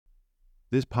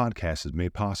This podcast is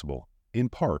made possible, in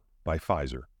part, by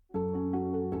Pfizer.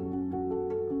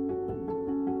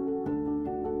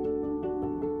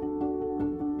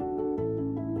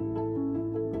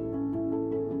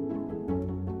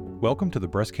 Welcome to the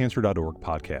breastcancer.org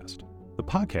podcast, the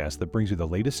podcast that brings you the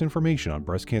latest information on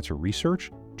breast cancer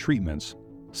research, treatments,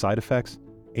 side effects,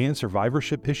 and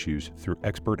survivorship issues through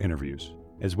expert interviews,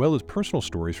 as well as personal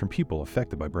stories from people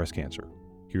affected by breast cancer.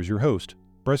 Here's your host,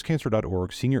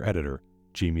 breastcancer.org senior editor,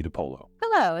 Jamie DiPolo.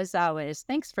 Hello, as always.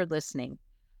 Thanks for listening.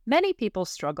 Many people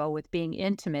struggle with being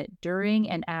intimate during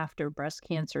and after breast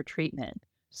cancer treatment.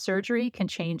 Surgery can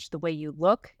change the way you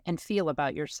look and feel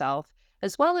about yourself,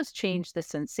 as well as change the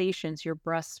sensations your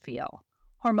breasts feel.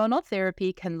 Hormonal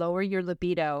therapy can lower your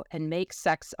libido and make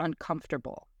sex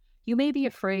uncomfortable. You may be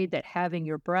afraid that having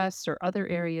your breasts or other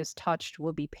areas touched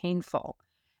will be painful,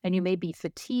 and you may be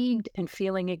fatigued and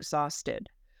feeling exhausted.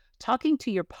 Talking to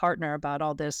your partner about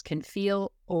all this can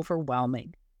feel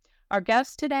overwhelming. Our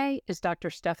guest today is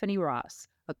Dr. Stephanie Ross,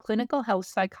 a clinical health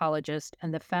psychologist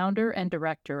and the founder and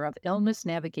director of Illness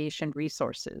Navigation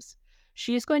Resources.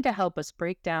 She is going to help us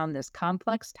break down this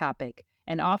complex topic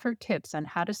and offer tips on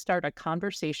how to start a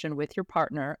conversation with your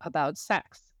partner about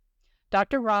sex.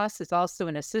 Dr. Ross is also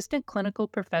an assistant clinical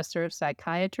professor of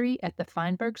psychiatry at the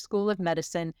Feinberg School of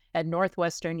Medicine at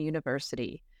Northwestern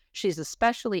University. She's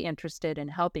especially interested in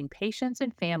helping patients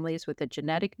and families with a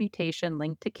genetic mutation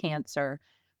linked to cancer,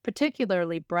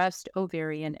 particularly breast,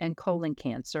 ovarian, and colon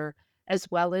cancer,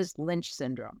 as well as Lynch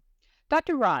syndrome.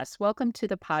 Dr. Ross, welcome to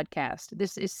the podcast.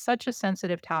 This is such a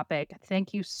sensitive topic.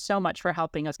 Thank you so much for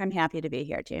helping us. I'm happy to be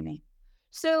here, Jamie.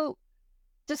 So,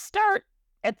 to start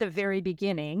at the very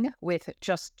beginning with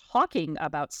just talking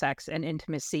about sex and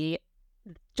intimacy,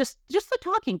 just the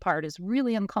talking part is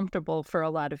really uncomfortable for a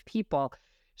lot of people.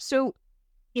 So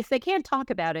if they can't talk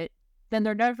about it, then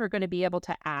they're never going to be able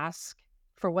to ask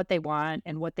for what they want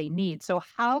and what they need. So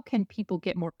how can people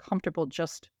get more comfortable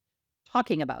just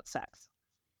talking about sex?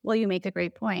 Well, you make a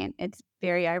great point. It's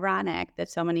very ironic that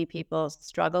so many people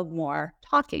struggle more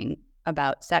talking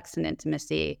about sex and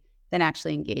intimacy than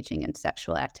actually engaging in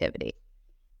sexual activity.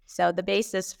 So the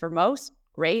basis for most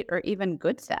great or even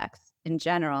good sex in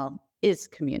general is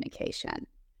communication.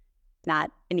 Not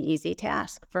an easy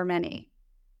task for many,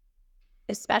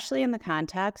 especially in the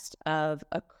context of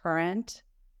a current,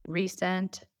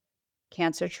 recent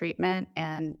cancer treatment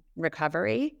and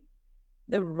recovery.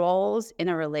 The roles in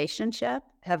a relationship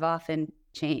have often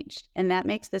changed, and that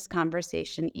makes this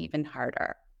conversation even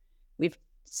harder. We've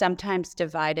sometimes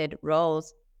divided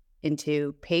roles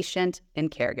into patient and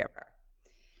caregiver.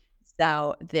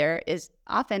 So there is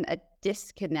often a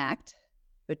disconnect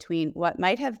between what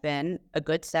might have been a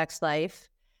good sex life.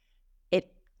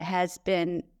 It has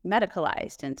been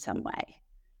medicalized in some way.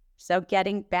 So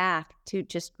getting back to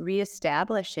just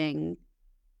reestablishing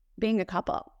being a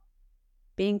couple,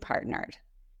 being partnered,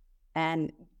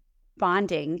 and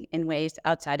bonding in ways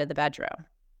outside of the bedroom.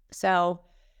 So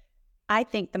I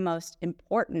think the most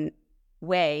important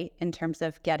way in terms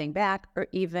of getting back or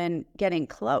even getting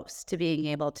close to being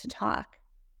able to talk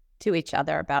to each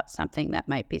other about something that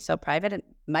might be so private and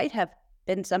might have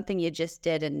been something you just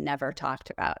did and never talked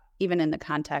about, even in the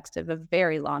context of a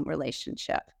very long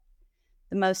relationship.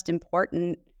 The most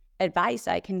important advice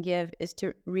I can give is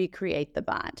to recreate the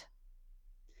bond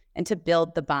and to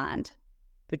build the bond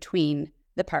between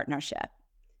the partnership.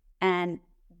 And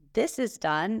this is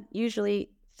done usually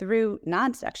through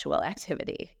non-sexual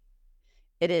activity.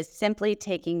 It is simply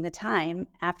taking the time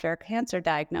after a cancer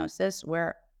diagnosis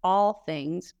where all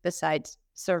things besides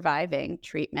surviving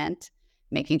treatment,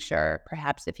 making sure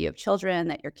perhaps if you have children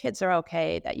that your kids are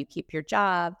okay, that you keep your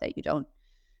job, that you don't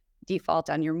default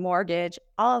on your mortgage,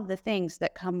 all of the things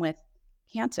that come with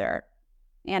cancer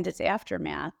and its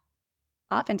aftermath.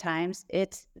 Oftentimes,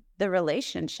 it's the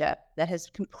relationship that has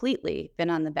completely been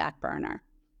on the back burner.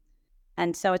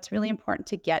 And so it's really important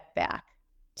to get back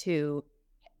to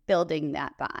building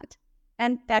that bond.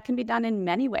 And that can be done in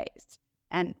many ways.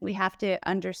 And we have to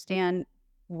understand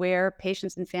where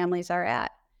patients and families are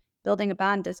at. Building a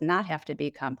bond does not have to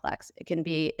be complex. It can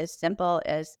be as simple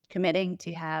as committing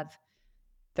to have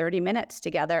 30 minutes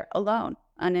together alone,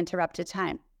 uninterrupted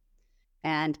time.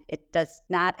 And it does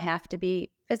not have to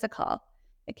be physical.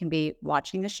 It can be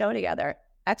watching a show together,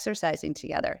 exercising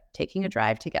together, taking a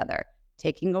drive together,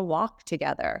 taking a walk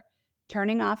together,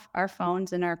 turning off our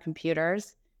phones and our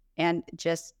computers, and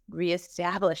just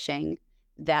reestablishing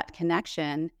that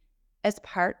connection as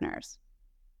partners.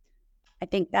 I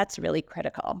think that's really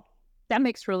critical. That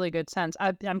makes really good sense.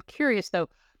 I'm curious, though,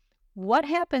 what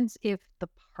happens if the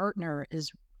partner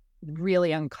is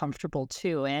really uncomfortable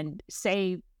too, and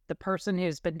say the person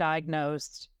who's been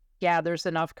diagnosed gathers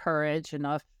enough courage,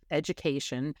 enough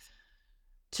education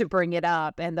to bring it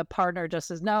up, and the partner just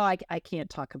says, no, I can't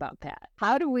talk about that.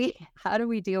 How do we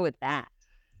deal with that?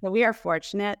 Well, we are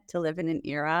fortunate to live in an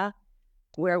era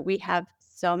where we have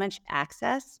so much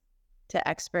access to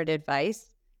expert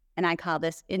advice, and I call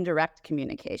this indirect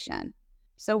communication.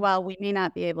 So while we may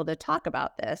not be able to talk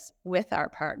about this with our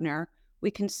partner,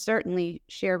 we can certainly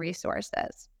share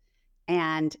resources,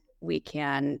 and we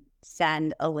can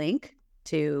send a link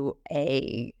to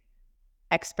a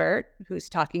expert who's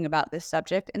talking about this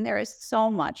subject, and there is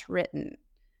so much written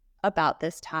about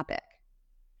this topic.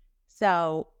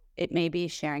 So it may be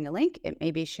sharing a link, it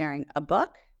may be sharing a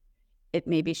book, it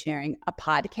may be sharing a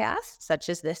podcast such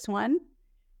as this one,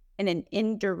 in an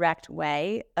indirect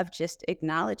way of just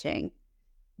acknowledging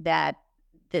that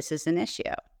this is an issue.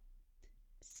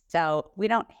 So we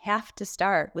don't have to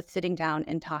start with sitting down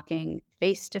and talking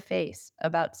face to face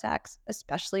about sex,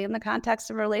 especially in the context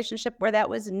of a relationship where that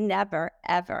was never,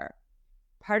 ever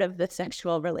part of the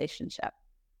sexual relationship.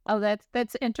 Oh,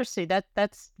 that's interesting.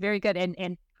 That's very good.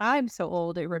 And I'm so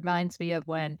old, it reminds me of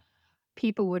when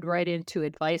people would write into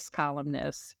advice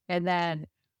columnists and then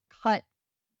cut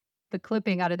the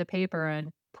clipping out of the paper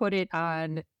and put it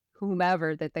on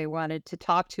whomever that they wanted to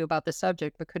talk to about the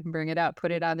subject but couldn't bring it up,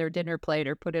 put it on their dinner plate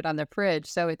or put it on the fridge.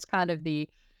 So it's kind of the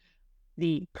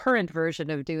current version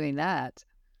of doing that.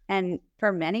 And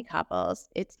for many couples,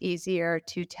 it's easier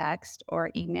to text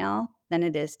or email than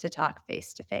it is to talk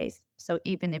face to face. So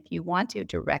even if you want to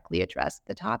directly address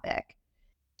the topic,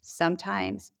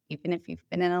 sometimes, even if you've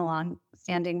been in a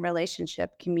long-standing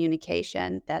relationship,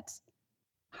 communication that's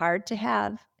hard to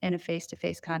have in a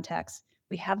face-to-face context,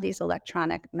 we have these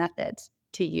electronic methods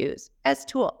to use as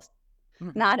tools,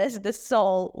 not as the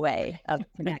sole way of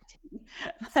connecting,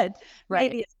 but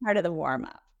maybe it's part of the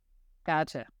warm-up.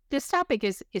 Gotcha. This topic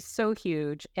is so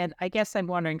huge. And I guess I'm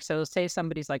wondering, so say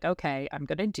somebody's like, okay, I'm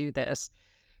going to do this.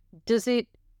 Does it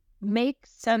make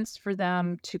sense for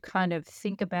them to kind of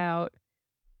think about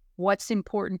what's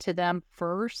important to them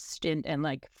first and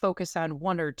like focus on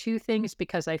one or two things?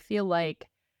 Because I feel like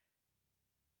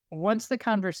once the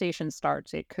conversation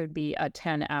starts, it could be a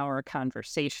 10-hour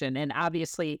conversation. And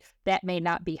obviously that may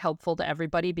not be helpful to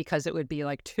everybody because it would be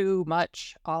like too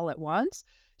much all at once.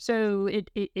 So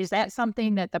is that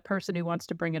something that the person who wants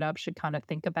to bring it up should kind of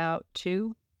think about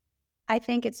too? I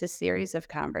think it's a series of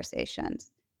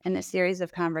conversations, and a series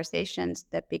of conversations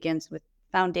that begins with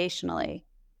foundationally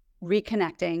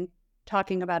reconnecting,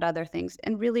 talking about other things,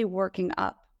 and really working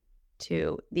up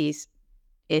to these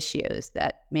issues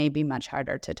that may be much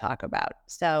harder to talk about.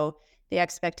 So the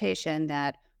expectation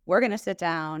that we're going to sit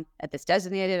down at this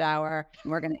designated hour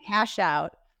and we're going to hash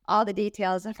out all the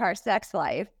details of our sex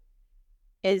life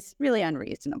is really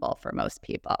unreasonable for most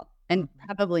people and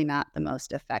probably not the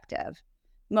most effective.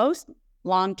 Most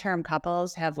long-term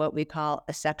couples have what we call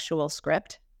a sexual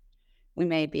script. We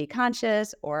may be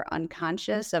conscious or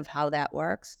unconscious of how that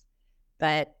works,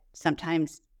 but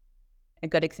sometimes a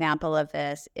good example of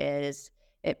this is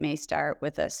it may start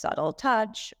with a subtle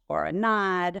touch or a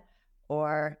nod,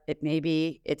 or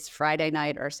it's Friday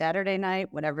night or Saturday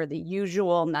night, whatever the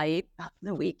usual night of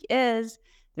the week is.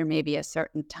 There may be a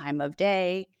certain time of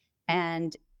day,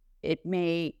 and it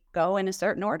may go in a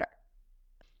certain order.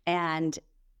 And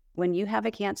when you have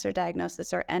a cancer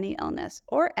diagnosis or any illness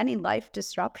or any life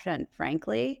disruption,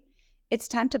 frankly, it's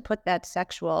time to put that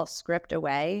sexual script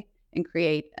away and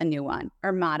create a new one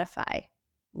or modify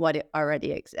what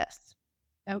already exists.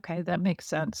 Okay, that makes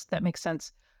sense. That makes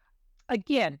sense.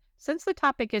 Again, since the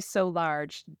topic is so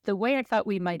large, the way I thought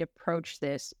we might approach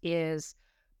this is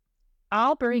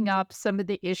I'll bring up some of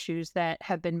the issues that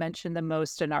have been mentioned the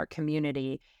most in our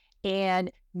community,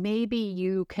 and maybe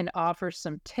you can offer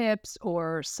some tips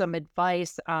or some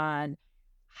advice on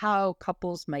how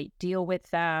couples might deal with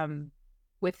them,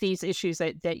 with these issues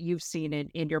that you've seen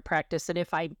in your practice. And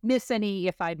if I miss any,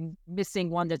 if I'm missing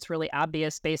one that's really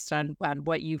obvious based on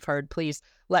what you've heard, please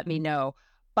let me know.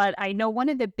 But I know one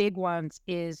of the big ones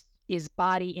is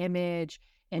body image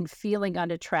and feeling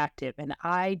unattractive. And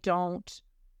I don't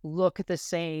look the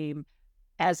same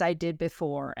as I did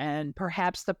before. And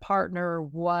perhaps the partner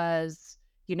was,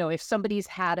 if somebody's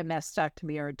had a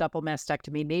mastectomy or a double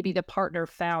mastectomy, maybe the partner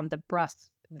found the breasts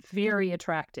very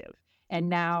attractive. And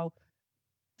now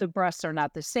the breasts are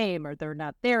not the same, or they're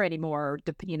not there anymore,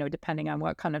 depending on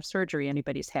what kind of surgery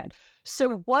anybody's had.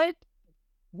 So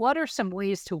what are some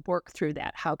ways to work through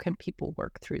that? How can people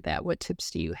work through that? What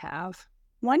tips do you have?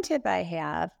 One tip I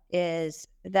have is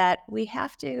that we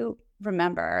have to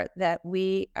remember that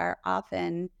we are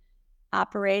often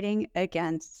operating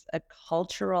against a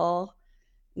cultural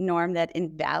norm that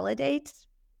invalidates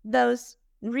those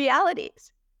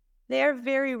realities. They're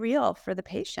very real for the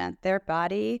patient. Their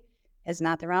body is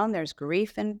not their own. There's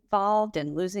grief involved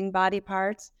in losing body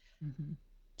parts. Mhm.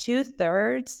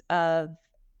 2/3 of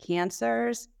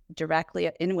cancers directly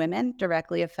in women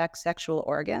directly affect sexual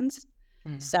organs.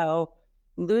 Mm. So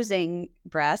losing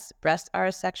breasts are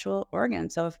a sexual organ.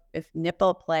 So if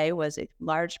nipple play was a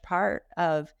large part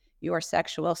of your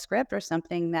sexual script or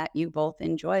something that you both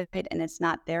enjoyed and it's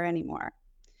not there anymore,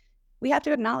 we have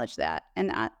to acknowledge that.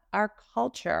 And our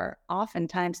culture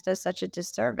oftentimes does such a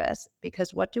disservice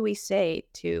because what do we say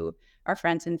to our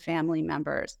friends and family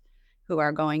members who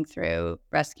are going through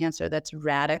breast cancer that's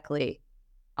radically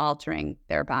altering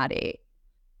their body?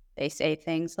 They say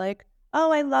things like,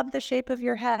 "Oh, I love the shape of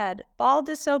your head. Bald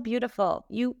is so beautiful.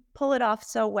 You pull it off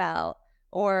so well."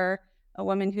 Or a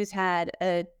woman who's had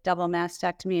a double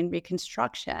mastectomy and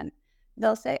reconstruction,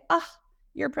 they'll say, "Oh,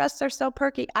 your breasts are so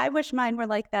perky. I wish mine were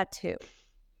like that too."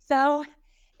 So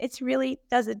it's really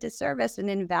does a disservice and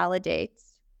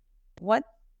invalidates what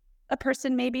a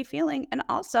person may be feeling and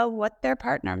also what their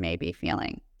partner may be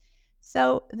feeling.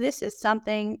 So this is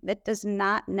something that does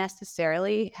not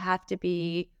necessarily have to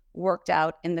be worked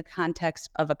out in the context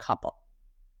of a couple.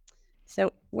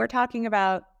 So we're talking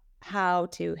about how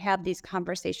to have these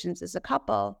conversations as a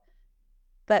couple,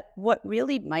 but what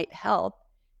really might help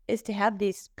is to have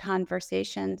these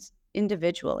conversations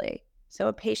individually. So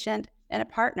a patient and a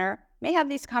partner may have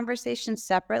these conversations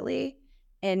separately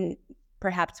and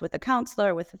perhaps with a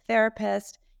counselor, with a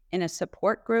therapist, in a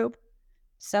support group,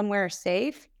 somewhere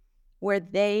safe where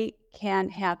they can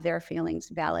have their feelings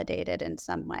validated in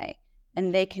some way.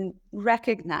 And they can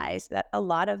recognize that a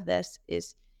lot of this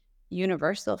is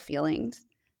universal feelings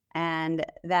and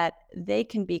that they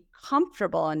can be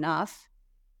comfortable enough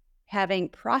having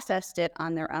processed it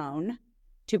on their own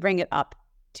to bring it up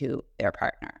to their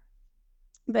partner.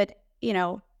 But,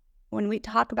 when we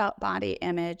talk about body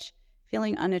image,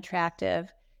 feeling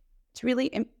unattractive, it's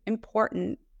really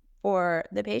important for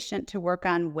the patient to work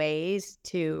on ways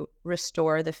to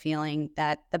restore the feeling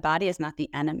that the body is not the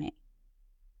enemy.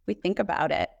 If we think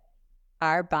about it,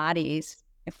 our bodies,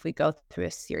 if we go through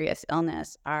a serious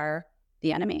illness, are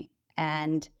the enemy.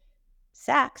 And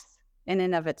sex, in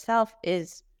and of itself,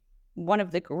 is one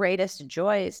of the greatest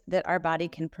joys that our body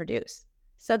can produce.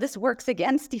 So this works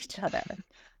against each other.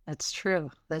 That's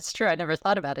true. That's true. I never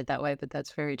thought about it that way, but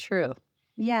that's very true.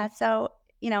 Yeah. So,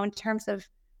 in terms of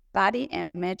body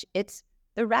image, it's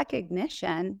the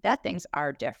recognition that things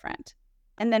are different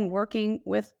and then working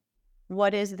with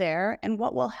what is there and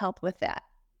what will help with that.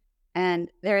 And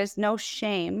there is no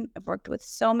shame. I've worked with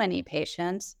so many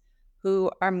patients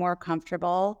who are more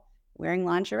comfortable wearing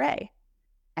lingerie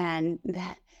and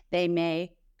that they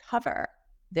may cover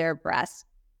their breasts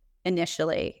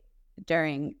initially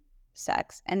during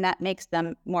sex. And that makes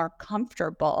them more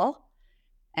comfortable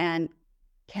and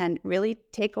can really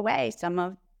take away some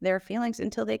of their feelings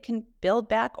until they can build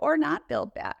back or not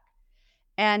build back.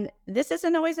 And this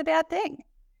isn't always a bad thing.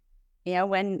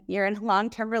 When you're in a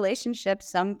long-term relationship,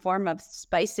 some form of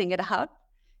spicing it up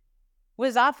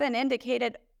was often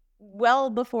indicated well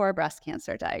before breast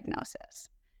cancer diagnosis.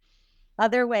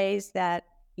 Other ways that,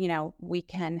 we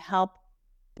can help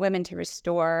women to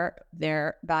restore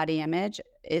their body image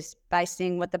is by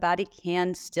seeing what the body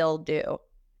can still do.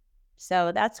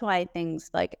 So that's why things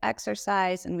like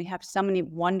exercise, and we have so many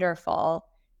wonderful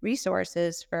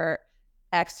resources for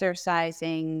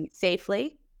exercising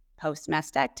safely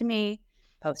post-mastectomy,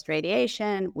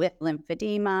 post-radiation, with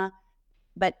lymphedema,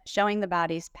 but showing the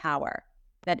body's power,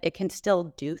 that it can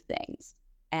still do things.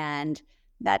 And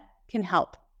that can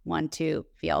help one to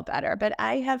feel better. But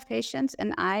I have patients,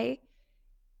 and I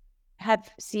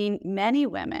have seen many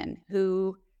women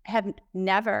who have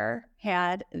never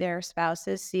had their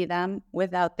spouses see them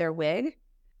without their wig,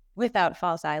 without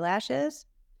false eyelashes,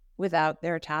 without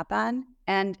their top on.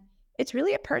 And it's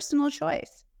really a personal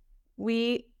choice.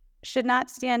 We should not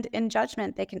stand in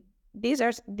judgment. These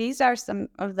are some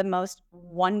of the most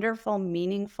wonderful,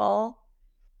 meaningful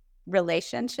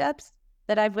relationships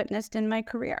that I've witnessed in my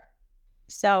career.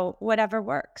 So whatever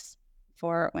works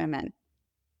for women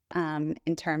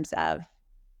in terms of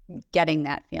getting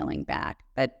that feeling back,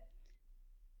 but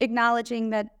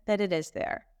acknowledging that it is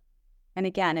there. And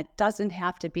again, it doesn't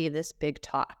have to be this big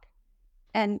talk.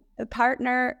 And the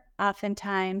partner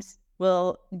oftentimes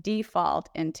will default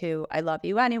into, I love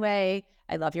you anyway,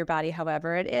 I love your body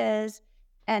however it is.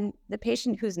 And the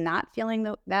patient who's not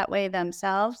feeling that way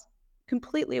themselves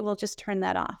completely will just turn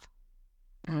that off.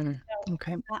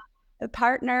 Okay. A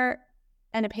partner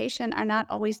and a patient are not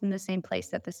always in the same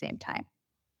place at the same time.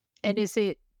 And is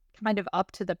it kind of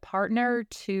up to the partner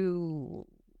to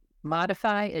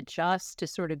modify, adjust to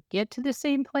sort of get to the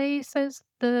same place as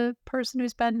the person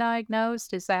who's been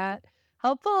diagnosed? Is that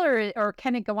helpful, or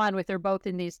can it go on with they're both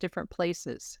in these different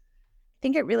places? I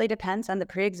think it really depends on the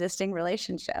pre-existing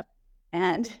relationship.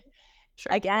 And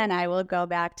Sure. again, I will go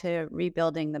back to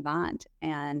rebuilding the bond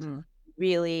and Mm.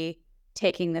 really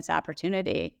taking this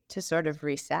opportunity to sort of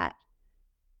reset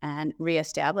and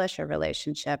reestablish a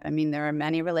relationship. I mean, there are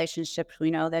many relationships we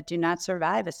know that do not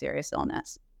survive a serious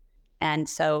illness. And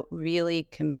so really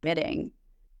committing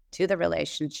to the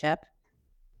relationship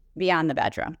beyond the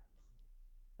bedroom.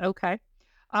 Okay.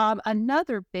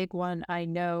 Another big one I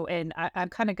know, and I'm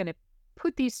kind of going to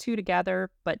put these two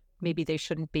together, but maybe they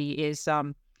shouldn't be, is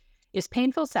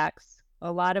painful sex.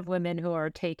 A lot of women who are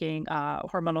taking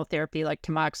hormonal therapy like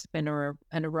tamoxifen or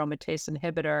an aromatase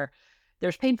inhibitor,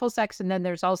 there's painful sex, and then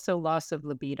there's also loss of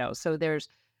libido. So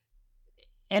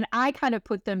and I kind of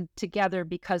put them together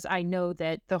because I know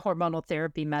that the hormonal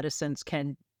therapy medicines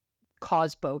can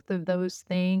cause both of those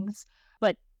things,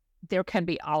 but there can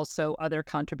be also other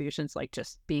contributions, like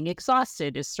just being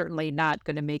exhausted is certainly not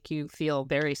going to make you feel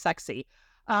very sexy.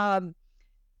 Um,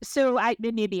 so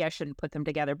maybe I shouldn't put them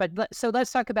together, but so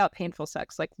let's talk about painful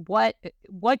sex. Like what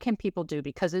can people do?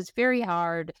 Because it's very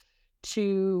hard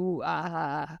to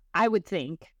I would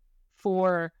think,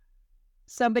 for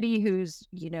somebody who's,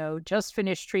 just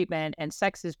finished treatment and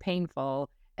sex is painful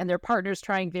and their partner's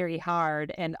trying very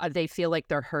hard and they feel like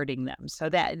they're hurting them. So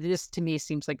that this to me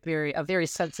seems like a very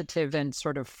sensitive and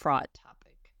sort of fraught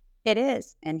topic. It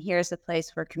is. And here's a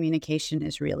place where communication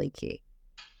is really key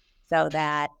so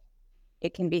that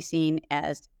it can be seen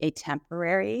as a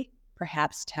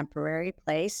perhaps temporary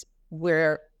place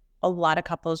where a lot of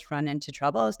couples run into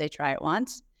trouble as they try it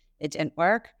once. It didn't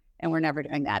work, and we're never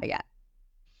doing that again.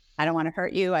 I don't want to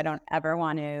hurt you. I don't ever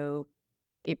want to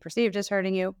be perceived as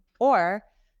hurting you. Or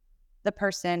the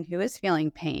person who is feeling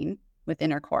pain with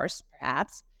intercourse,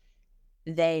 perhaps,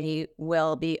 they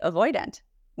will be avoidant.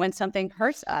 When something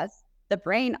hurts us, the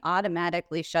brain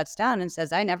automatically shuts down and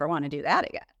says, I never want to do that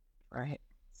again. Right.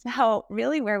 So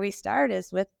really where we start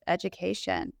is with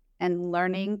education and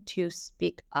learning to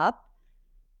speak up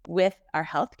with our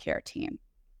healthcare team.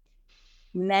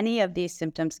 Many of these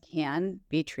symptoms can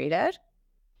be treated.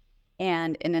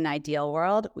 And in an ideal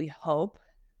world, we hope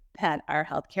that our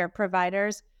healthcare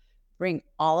providers bring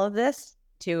all of this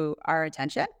to our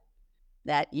attention,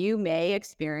 that you may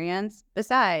experience,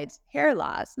 besides hair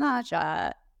loss,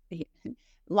 nausea,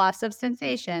 loss of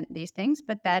sensation, these things,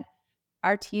 but that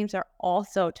our teams are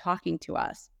also talking to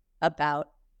us about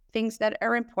things that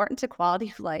are important to quality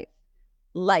of life,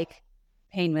 like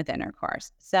pain with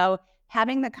intercourse. So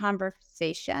having the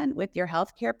conversation with your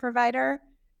healthcare provider,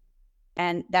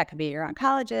 and that could be your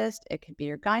oncologist, it could be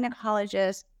your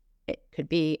gynecologist, it could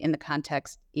be in the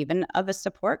context even of a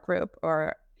support group,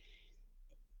 or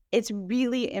it's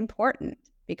really important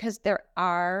because there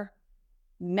are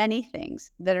many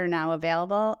things that are now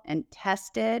available and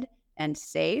tested and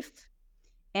safe.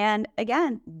 And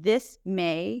again, this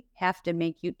may have to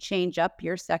make you change up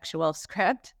your sexual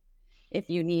script if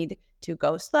you need to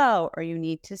go slow, or you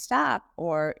need to stop,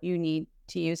 or you need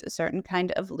to use a certain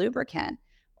kind of lubricant,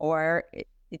 or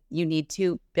you need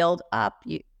to build up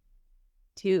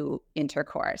to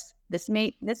intercourse. This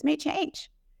may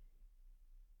change,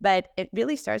 but it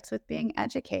really starts with being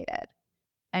educated.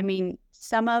 I mean,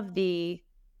 some of the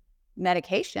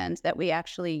medications that we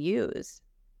actually use,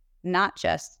 not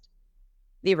just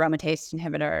the aromatase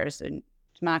inhibitors and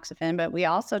tamoxifen, but we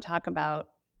also talk about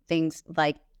things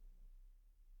like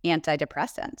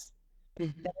antidepressants that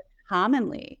are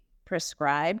commonly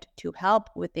prescribed to help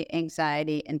with the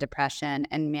anxiety and depression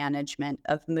and management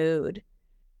of mood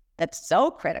that's so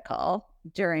critical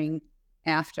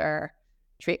after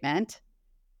treatment.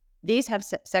 These have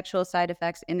sexual side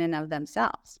effects in and of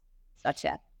themselves, such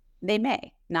as they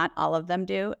may, not all of them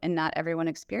do, and not everyone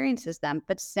experiences them,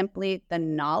 but simply the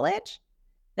knowledge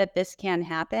that this can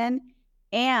happen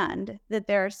and that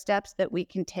there are steps that we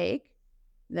can take,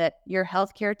 that your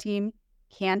healthcare team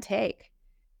can take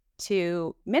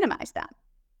to minimize them.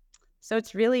 So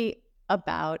it's really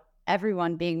about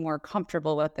everyone being more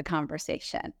comfortable with the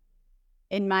conversation.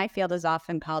 In my field is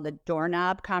often called a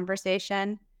doorknob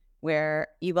conversation, where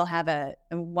you will have a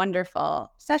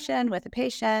wonderful session with a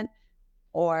patient,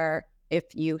 or if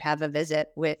you have a visit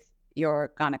with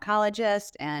your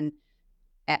gynecologist and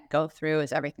go through,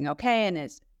 is everything okay? And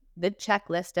is the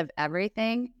checklist of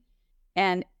everything.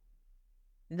 And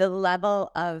the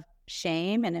level of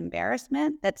shame and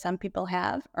embarrassment that some people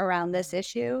have around this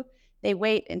issue, they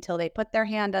wait until they put their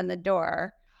hand on the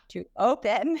door to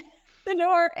open the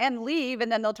door and leave.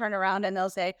 And then they'll turn around and they'll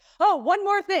say, oh, one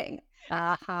more thing,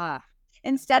 Aha.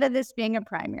 instead of this being a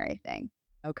primary thing.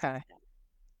 Okay.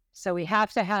 So we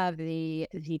have to have the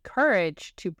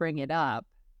courage to bring it up.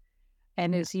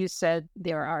 And as you said,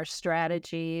 there are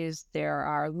strategies, there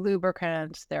are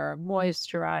lubricants, there are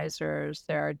moisturizers,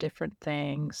 there are different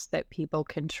things that people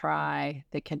can try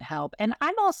that can help. And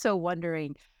I'm also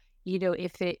wondering,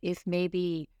 if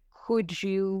maybe could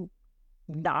you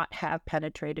not have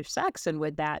penetrative sex and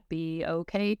would that be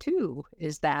okay too?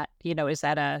 Is that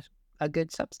a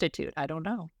good substitute? I don't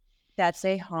know. That's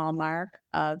a hallmark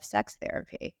of sex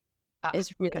therapy, Ah,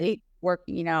 is okay.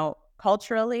 really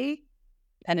culturally,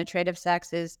 penetrative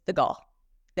sex is the goal.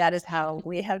 That is how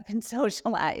we have been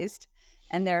socialized.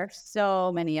 And there are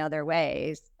so many other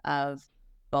ways of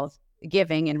both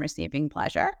giving and receiving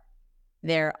pleasure.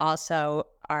 There also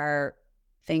are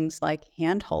things like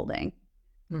hand holding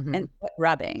Hmm. and foot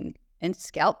rubbing and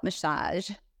scalp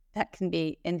massage that can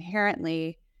be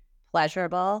inherently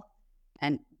pleasurable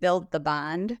and build the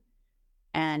bond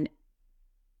and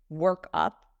work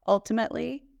up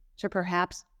ultimately to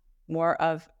perhaps more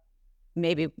of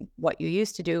maybe what you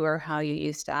used to do or how you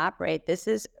used to operate. This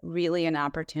is really an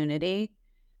opportunity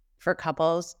for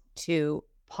couples to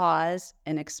pause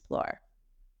and explore.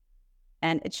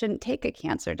 And it shouldn't take a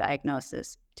cancer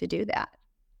diagnosis to do that.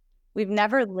 We've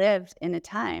never lived in a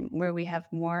time where we have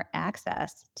more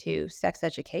access to sex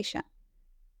education.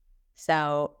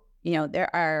 So,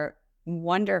 there are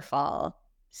wonderful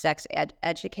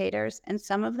educators, and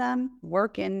some of them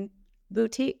work in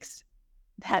boutiques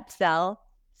that sell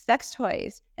sex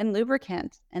toys and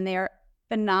lubricants, and they are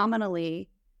phenomenally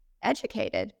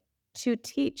educated to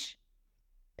teach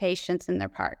patients and their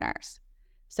partners.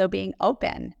 So being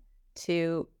open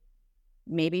to,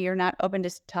 maybe you're not open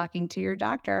to talking to your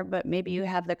doctor, but maybe you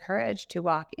have the courage to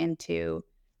walk into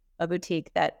a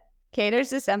boutique that caters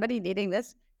to somebody needing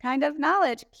this kind of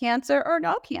knowledge, cancer or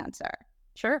no cancer.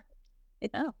 Sure. It,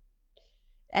 Oh,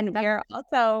 and that, we're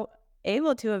also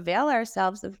able to avail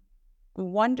ourselves of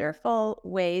wonderful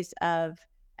ways of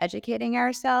educating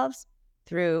ourselves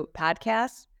through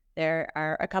podcasts. There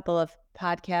are a couple of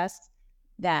podcasts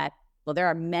there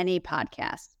are many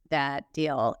podcasts that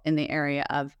deal in the area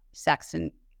of sex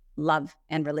and love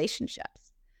and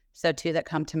relationships. So two that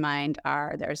come to mind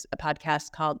there's a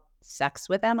podcast called Sex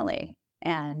with Emily,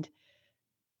 and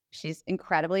she's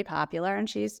incredibly popular and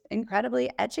she's incredibly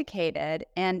educated.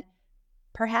 And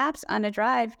perhaps on a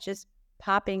drive, just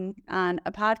popping on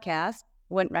a podcast,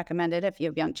 wouldn't recommend it if you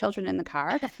have young children in the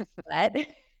car, but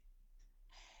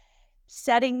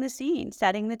setting the scene,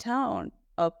 setting the tone,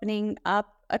 opening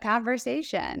up a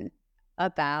conversation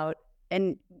about,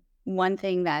 and one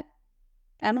thing that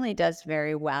Emily does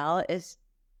very well is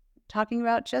talking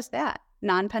about just that,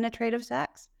 non-penetrative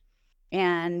sex.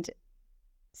 And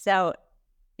so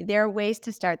there are ways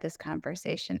to start this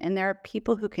conversation, and there are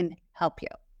people who can help you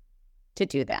to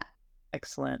do that.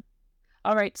 excellent.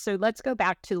 All right, so let's go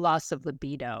back to loss of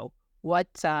libido. What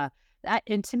that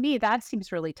and to me that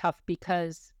seems really tough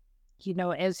because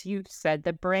as you've said,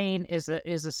 the brain is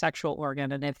a sexual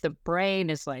organ, and if the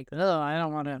brain is like, oh, I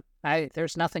don't want to,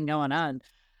 there's nothing going on.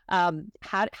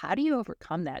 How do you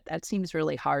overcome that? That seems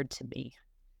really hard to me.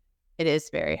 It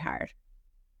is very hard,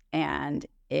 and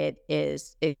it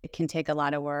can take a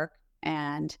lot of work,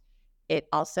 and it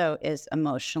also is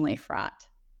emotionally fraught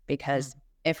because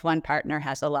if one partner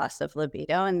has a loss of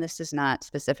libido, and this is not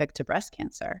specific to breast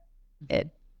cancer,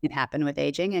 it can happen with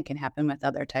aging. It can happen with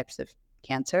other types of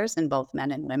cancers in both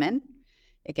men and women.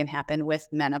 It can happen with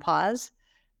menopause,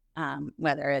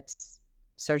 whether it's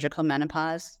surgical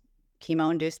menopause,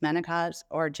 chemo-induced menopause,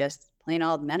 or just plain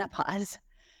old menopause.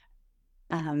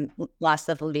 Loss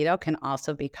of libido can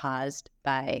also be caused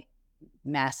by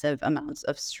massive amounts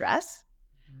of stress,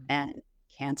 and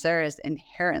cancer is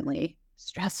inherently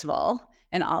stressful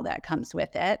and all that comes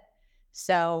with it.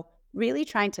 So really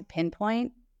trying to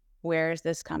pinpoint, where is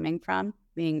this coming from,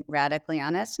 being radically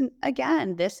honest. And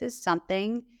again, this is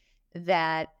something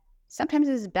that sometimes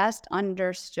is best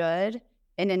understood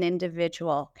in an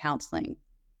individual counseling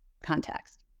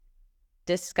context,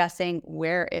 discussing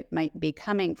where it might be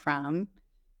coming from,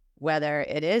 whether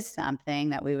it is something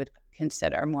that we would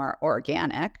consider more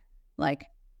organic, like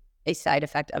a side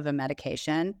effect of a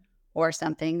medication, or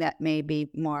something that may be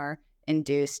more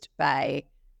induced by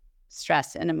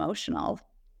stress and emotional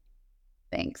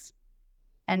things.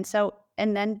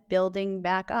 And then building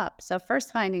back up. So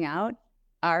first finding out,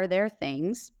 are there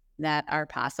things that are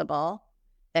possible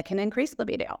that can increase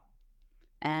libido?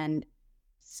 And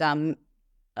some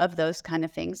of those kind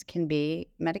of things can be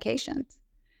medications.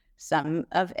 Some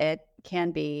of it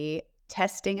can be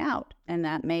testing out. And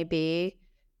that may be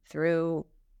through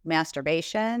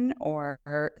masturbation or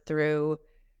through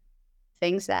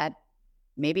things that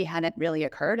maybe hadn't really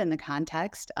occurred in the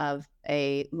context of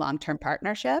a long-term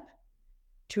partnership,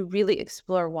 to really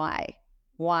explore why.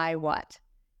 Why what?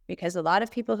 Because a lot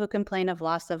of people who complain of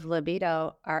loss of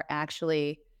libido are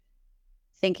actually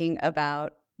thinking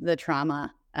about the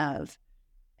trauma of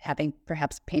having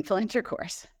perhaps painful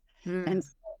intercourse. And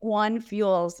one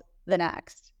fuels the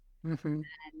next. Mm-hmm.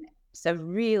 So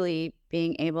really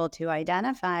being able to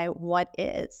identify what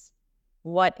is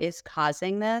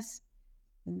causing this,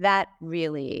 that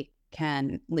really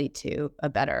can lead to a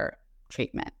better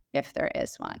treatment if there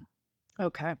is one.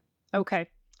 Okay.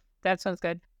 That sounds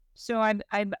good. So I'm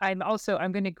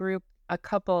going to group a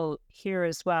couple here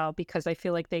as well, because I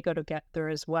feel like they go together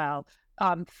as well.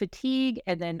 Fatigue,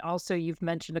 and then also you've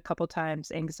mentioned a couple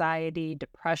times anxiety,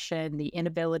 depression, the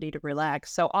inability to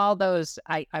relax. So all those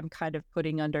I'm kind of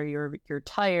putting under you're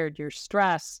tired, you're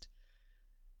stressed.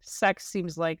 Sex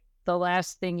seems like the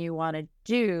last thing you want to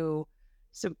do.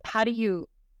 So how do you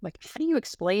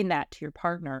explain that to your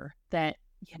partner that,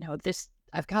 this,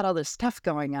 I've got all this stuff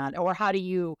going on? Or how do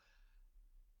you,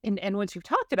 and once you've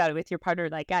talked about it with your partner,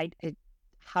 like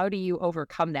how do you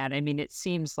overcome that? I mean, it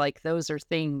seems like those are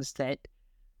things that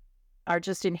are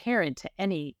just inherent to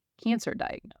any cancer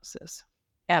diagnosis.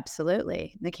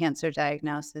 Absolutely. The cancer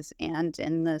diagnosis and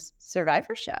in the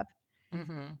survivorship.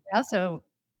 Mm-hmm. Also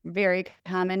very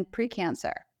common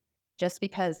precancer. Just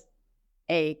because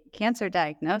a cancer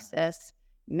diagnosis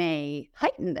may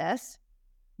heighten this,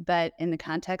 but in the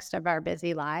context of our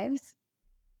busy lives,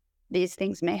 these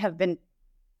things may have been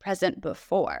present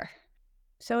before.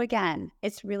 So again,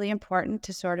 it's really important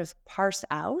to sort of parse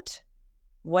out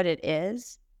what it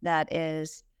is that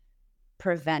is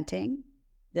preventing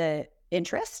the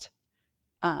interest.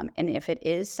 And if it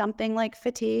is something like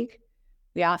fatigue,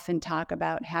 we often talk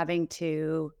about having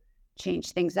to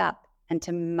change things up and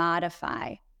to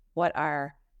modify what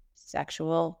our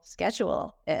sexual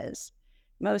schedule is.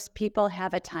 Most people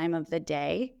have a time of the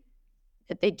day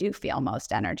that they do feel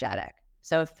most energetic.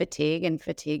 So fatigue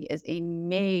is a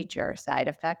major side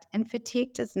effect, and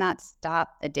fatigue does not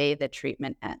stop the day the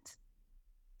treatment ends.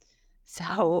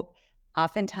 So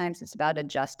oftentimes it's about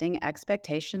adjusting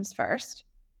expectations first,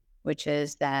 which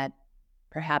is that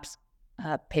perhaps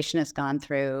a patient has gone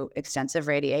through extensive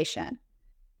radiation,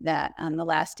 that on the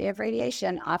last day of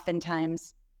radiation,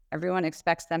 oftentimes everyone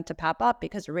expects them to pop up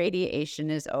because radiation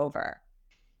is over.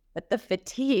 But the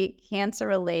fatigue,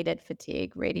 cancer-related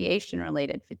fatigue,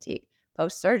 radiation-related fatigue,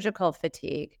 post-surgical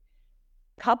fatigue,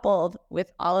 coupled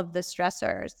with all of the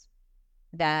stressors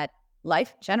that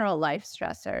general life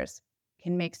stressors,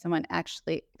 can make someone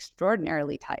actually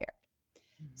extraordinarily tired.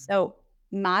 Mm-hmm. So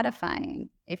modifying,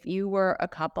 if you were a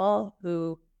couple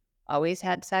who always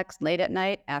had sex late at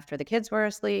night after the kids were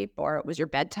asleep, or it was your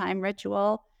bedtime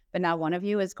ritual, but now one of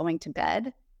you is going to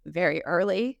bed very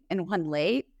early and one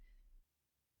late,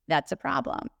 that's a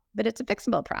problem, but it's a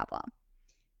fixable problem.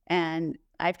 And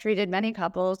I've treated many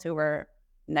couples who were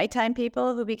nighttime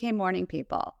people who became morning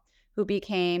people, who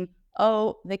became,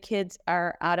 the kids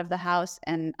are out of the house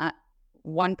and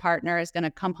one partner is going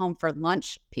to come home for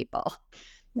lunch people.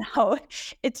 No,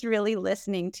 it's really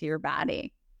listening to your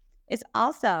body. It's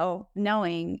also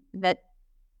knowing that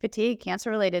fatigue,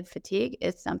 cancer-related fatigue,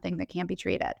 is something that can be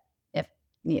treated if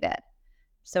needed.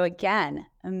 So again,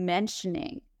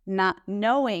 mentioning, not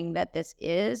knowing that this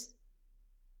is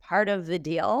part of the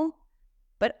deal,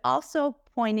 but also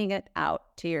pointing it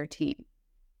out to your team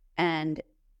and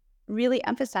really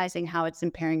emphasizing how it's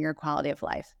impairing your quality of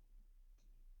life.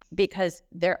 Because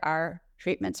there are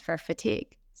treatments for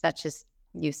fatigue, such as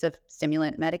use of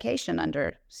stimulant medication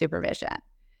under supervision.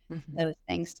 Mm-hmm. Those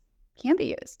things can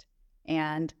be used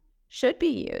and should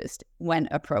be used when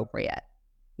appropriate,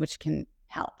 which can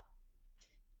help.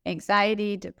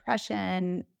 Anxiety,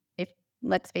 depression,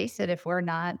 let's face it, if we're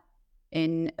not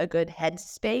in a good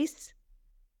headspace,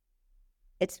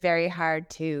 it's very hard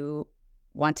to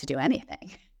want to do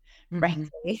anything, mm-hmm.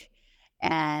 frankly.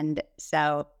 And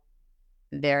so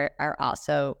there are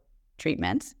also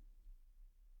treatments,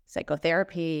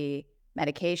 psychotherapy,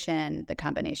 medication, the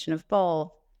combination of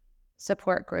both,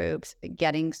 support groups,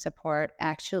 getting support,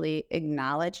 actually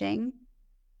acknowledging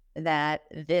that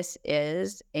this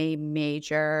is a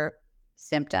major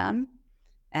symptom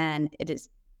and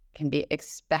can be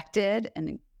expected in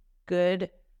a good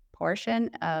portion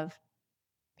of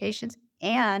patients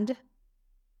and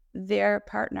their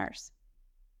partners.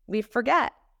 We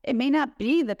forget. It may not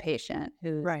be the patient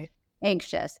who's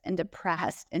anxious and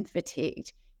depressed and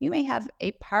fatigued. You may have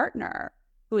a partner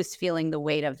who is feeling the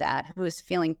weight of that, who is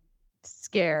feeling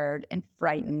scared and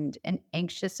frightened and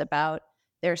anxious about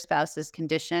their spouse's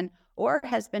condition, or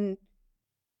has been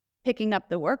picking up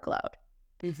the workload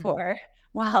Mhm. for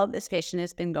while this patient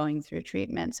has been going through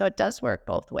treatment. So it does work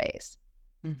both ways.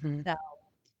 Mhm. So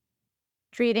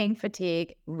treating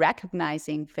fatigue,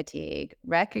 recognizing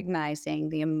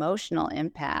the emotional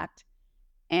impact,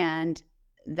 and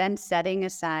then setting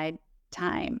aside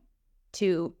time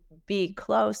to be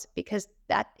close, because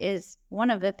that is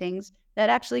one of the things that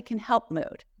actually can help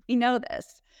mood. We know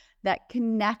this, that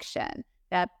connection,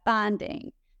 that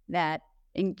bonding, that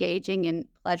engaging in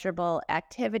pleasurable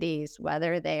activities,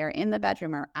 whether they are in the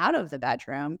bedroom or out of the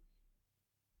bedroom,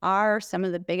 are some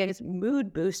of the biggest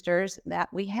mood boosters that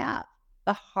we have.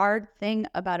 The hard thing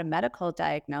about a medical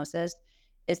diagnosis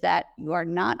is that you are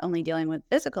not only dealing with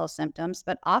physical symptoms,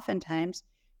 but oftentimes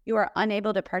you are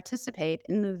unable to participate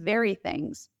in the very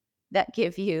things that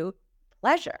give you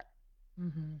pleasure.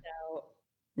 Mhm. So,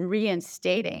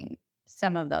 reinstating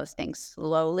some of those things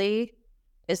slowly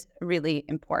is really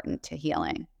important to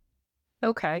healing.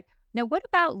 Okay. Now, what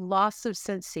about loss of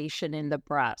sensation in the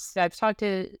breast? I've talked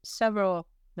to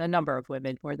a number of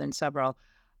women, more than several,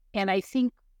 and I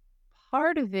think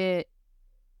part of it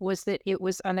was that it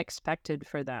was unexpected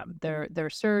for them. Their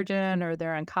surgeon or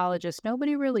their oncologist,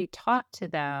 nobody really talked to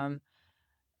them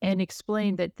and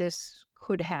explained that this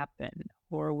could happen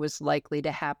or was likely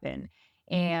to happen.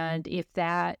 And if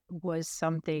that was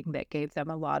something that gave them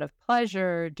a lot of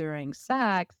pleasure during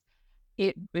sex,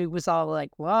 it was all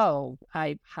like, "Whoa,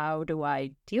 I how do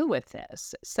I deal with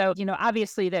this?" So,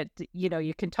 obviously that,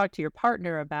 you can talk to your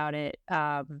partner about it,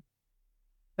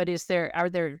 but are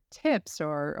there tips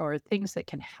or things that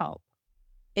can help?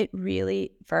 It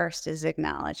really first is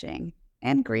acknowledging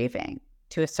and grieving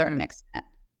to a certain Mm, extent,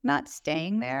 not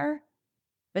staying there,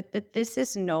 but that this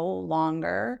is no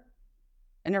longer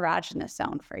an erogenous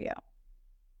zone for you.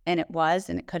 And it was,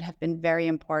 and it could have been very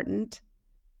important,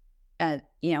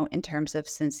 in terms of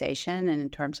sensation and in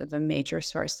terms of a major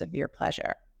source of your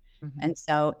pleasure. mhm, And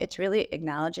so it's really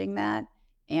acknowledging that,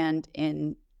 and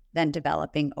in then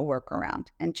developing a workaround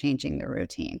and changing the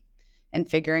routine and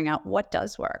figuring out what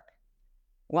does work.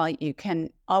 While you can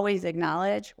always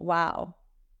acknowledge, wow,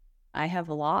 I have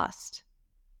lost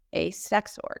a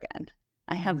sex organ.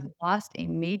 I have mhm, lost a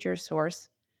major source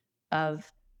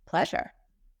of pleasure.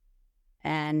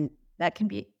 And that can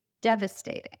be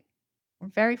devastating. We're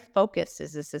very focused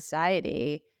as a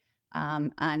society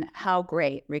on how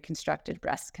great reconstructed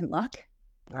breasts can look. If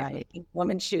right, a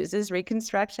woman chooses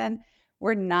reconstruction,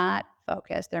 we're not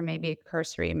focused. There may be a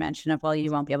cursory mention of, well,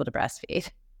 you won't be able to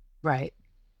breastfeed. right,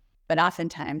 But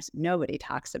oftentimes, nobody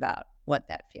talks about what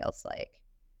that feels like.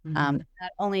 mhm,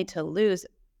 Not only to lose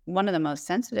one of the most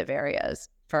sensitive areas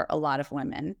for a lot of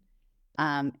women,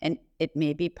 and it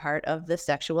may be part of the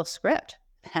sexual script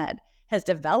that has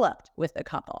developed with a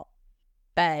couple,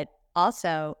 but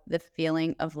also the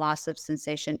feeling of loss of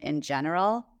sensation in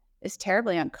general is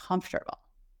terribly uncomfortable.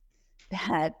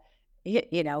 That,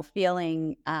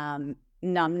 feeling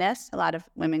numbness. A lot of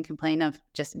women complain of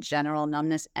just general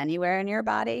numbness anywhere in your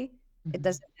body. It mhm,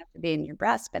 doesn't have to be in your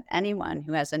breast, but anyone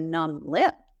who has a numb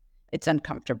lip, it's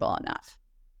uncomfortable enough.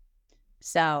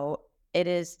 So it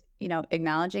is,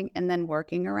 acknowledging and then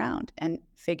working around and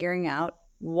figuring out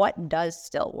what does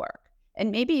still work.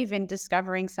 And maybe even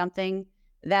discovering something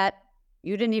that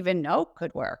you didn't even know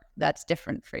could work that's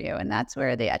different for you. And that's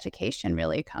where the education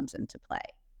really comes into play,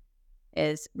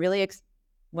 is really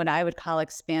what I would call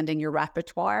expanding your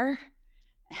repertoire.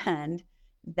 And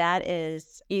that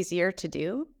is easier to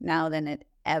do now than it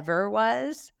ever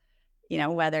was,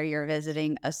 whether you're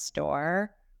visiting a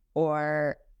store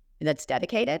or that's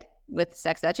dedicated with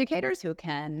sex educators who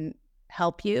can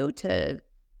help you to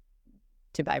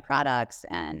buy products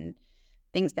and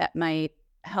things that might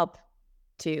help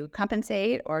to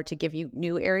compensate or to give you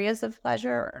new areas of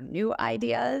pleasure or new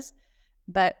ideas.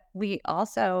 But we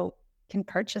also can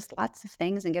purchase lots of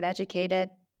things and get educated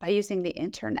by using the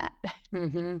internet.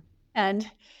 mhm, And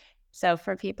so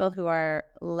for people who are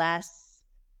less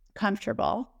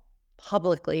comfortable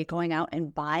publicly going out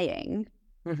and buying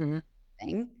mhm.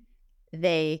 thing,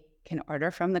 they can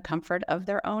order from the comfort of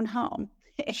their own home.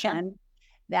 Sure. And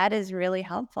that is really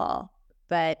helpful.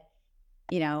 But,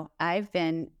 I've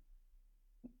been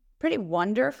pretty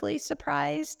wonderfully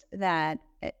surprised that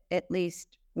at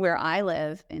least where I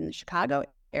live in the Chicago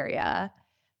area,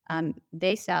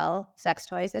 they sell sex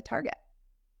toys at Target.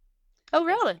 Oh,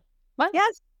 They really? What?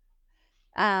 Yes.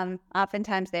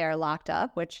 Oftentimes they are locked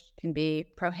up, which can be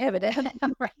prohibitive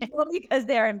Right, because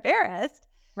they're embarrassed.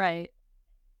 right.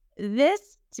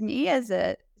 This, to me, as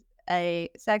a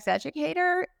sex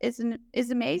educator,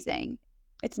 is amazing.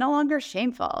 It's no longer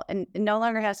shameful, and it no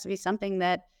longer has to be something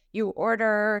that you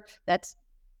order that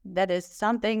is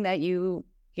something that you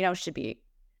should be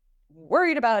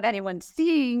worried about anyone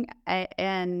seeing.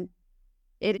 And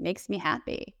it makes me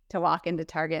happy to walk into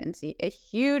Target and see a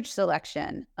huge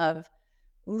selection of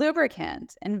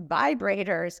lubricants and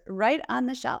vibrators right on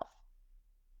the shelf.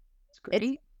 It's It's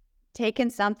great. taken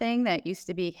something that used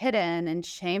to be hidden and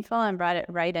shameful and brought it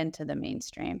right into the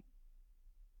mainstream.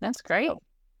 That's great. So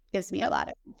gives me a lot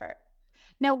of comfort.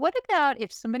 Now, what about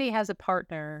if somebody has a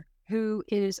partner who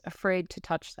is afraid to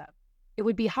touch them? It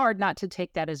would be hard not to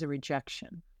take that as a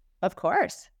rejection. Of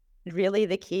course, really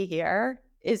the key here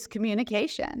is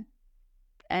communication.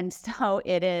 And so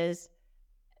it is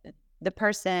the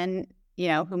person,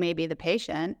 who may be the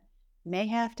patient may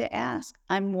have to ask,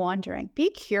 I'm wondering, be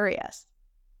curious.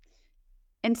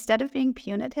 Instead of being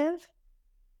punitive,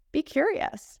 be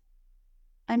curious.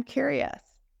 I'm curious.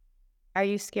 Are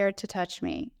you scared to touch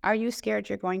me? Are you scared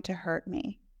you're going to hurt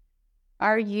me?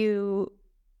 Are you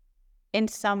in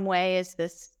some way, is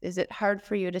it hard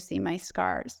for you to see my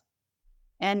scars?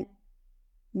 And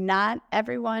not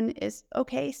everyone is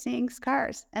okay seeing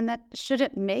scars, and that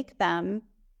shouldn't make them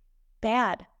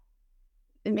bad.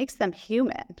 It makes them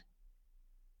human.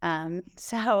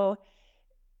 So,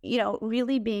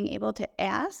 really being able to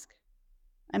ask,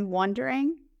 I'm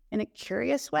wondering in a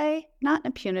curious way, not in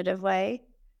a punitive way,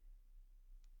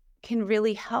 can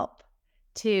really help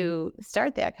to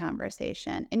start that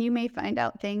conversation. And you may find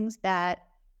out things that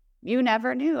you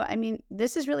never knew. I mean,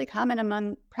 this is really common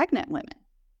among pregnant women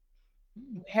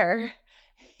where,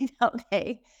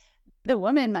 the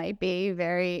woman might be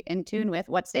very in tune with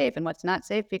what's safe and what's not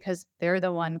safe because they're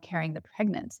the one carrying the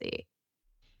pregnancy.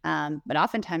 But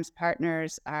oftentimes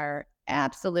partners are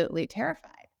absolutely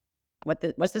terrified.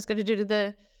 What's this going to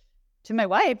do to my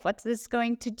wife? What's this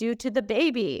going to do to the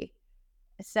baby?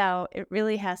 So it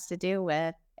really has to do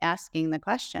with asking the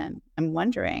question, I'm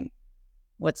wondering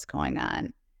what's going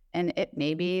on. And it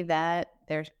may be that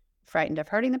they're frightened of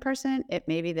hurting the person. It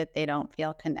may be that they don't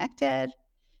feel connected.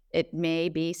 It may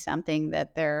be something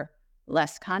that they're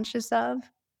less conscious of,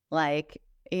 like,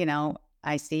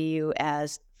 I see you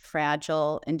as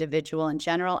fragile individual in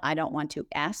general. I don't want to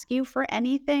ask you for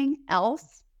anything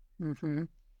else. Mm-hmm.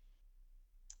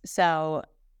 So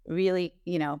really,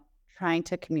 trying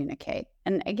to communicate.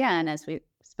 And again, as we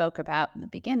spoke about in the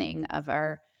beginning of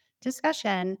our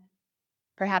discussion,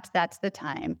 perhaps that's the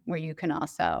time where you can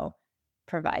also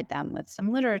provide them with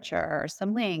some literature or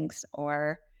some links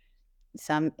or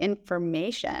some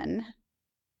information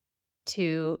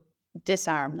to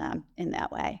disarm them in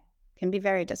that way. Can be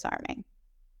very disarming.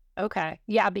 Okay.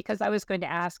 Yeah, because I was going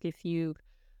to ask if you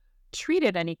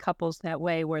treated any couples that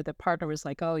way where the partner was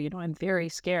like, oh, I'm very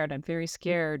scared. I'm very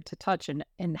scared to touch,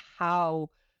 and how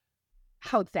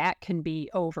that can be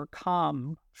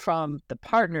overcome from the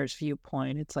partner's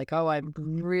viewpoint. It's like, oh, I'm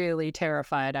really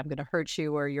terrified. I'm going to hurt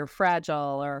you, or you're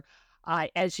fragile, or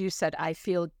as you said, I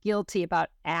feel guilty about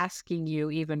asking you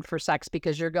even for sex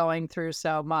because you're going through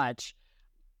so much.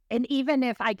 And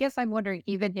I guess I'm wondering,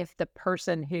 even if the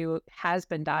person who has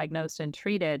been diagnosed and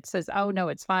treated says, oh, no,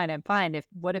 it's fine, I'm fine.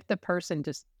 What if the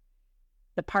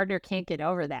the partner can't get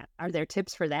over that? Are there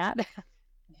tips for that?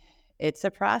 It's a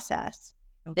process.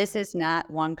 Okay. This is not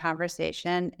one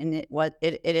conversation, and it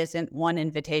isn't one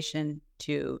invitation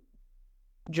to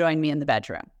join me in the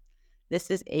bedroom.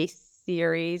 This is a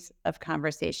series of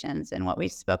conversations, and what we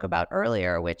spoke about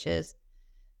earlier, which is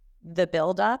the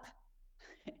buildup,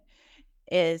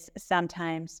 is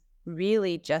sometimes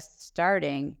really just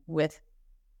starting with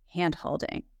hand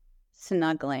holding,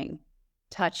 snuggling,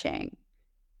 touching,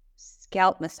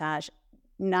 scalp massage,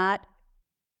 not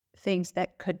things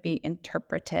that could be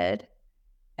interpreted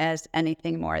as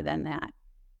anything more than that,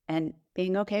 and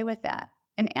being okay with that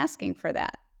and asking for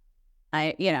that.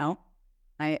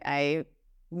 I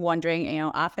wondering,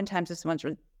 oftentimes if someone's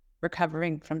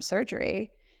recovering from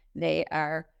surgery, they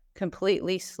are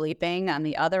completely sleeping on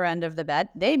the other end of the bed.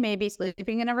 They may be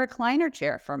sleeping in a recliner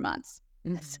chair for months.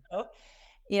 Mhm. So,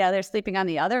 they're sleeping on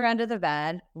the other end of the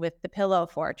bed with the pillow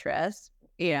fortress,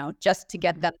 just to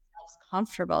get themselves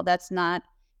comfortable. That's not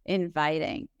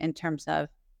inviting in terms of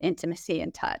intimacy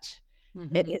and touch.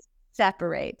 It Mhm.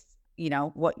 separates,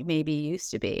 what maybe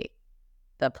used to be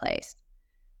the place.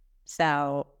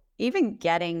 So even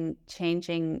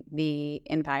changing the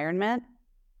environment,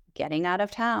 getting out of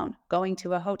town, going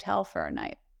to a hotel for a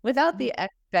night without the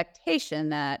expectation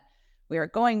that we are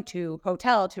going to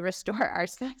hotel to restore our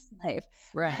sex life,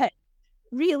 Right. but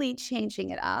really changing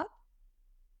it up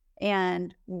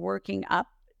and working up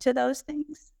to those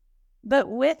things, but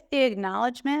with the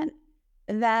acknowledgement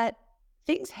that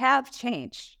things have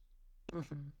changed.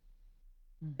 Mhm.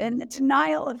 And the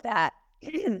denial of that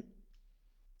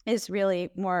is really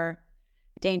more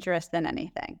dangerous than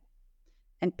anything.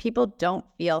 And people don't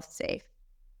feel safe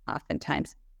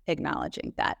oftentimes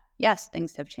acknowledging that, yes,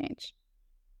 things have changed.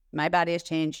 My body has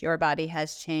changed. Your body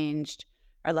has changed.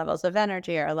 Our levels of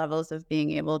energy, our levels of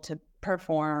being able to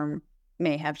perform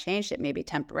may have changed. It may be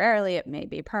temporarily, it may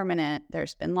be permanent.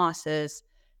 There's been losses,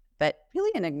 but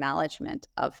really an acknowledgement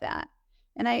of that.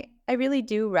 And I really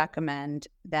do recommend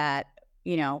that,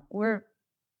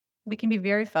 we can be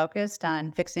very focused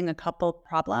on fixing a couple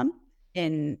problem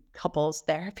in couples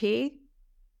therapy,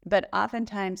 but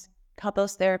oftentimes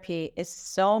couples therapy is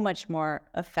so much more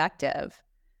effective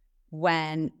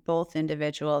when both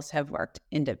individuals have worked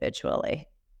individually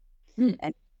Mm.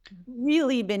 and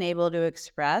really been able to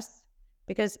express,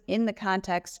 because in the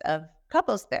context of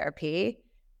couples therapy,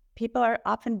 people are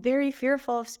often very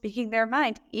fearful of speaking their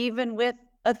mind, even with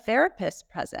a therapist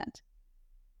present.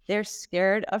 They're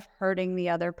scared of hurting the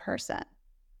other person.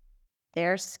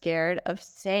 They're scared of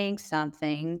saying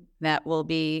something that will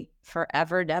be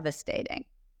forever devastating.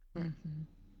 Mhm.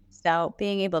 So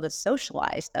being able to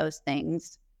socialize those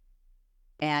things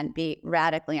and be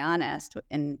radically honest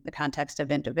in the context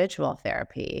of individual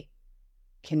therapy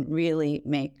can really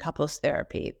make couples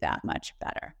therapy that much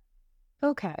better.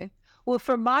 Okay. Well,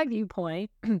 from my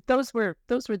viewpoint, those were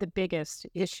the biggest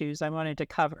issues I wanted to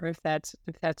cover, if that's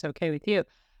okay with you.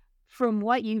 From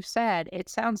what you've said, it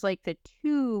sounds like the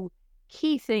two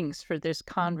key things for this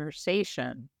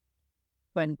conversation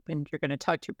when you're going to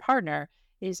talk to your partner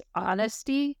is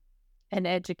honesty and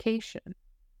education.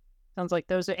 Sounds like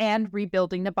those are, and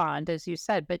rebuilding the bond, as you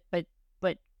said, but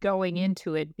going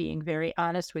into it being very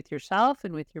honest with yourself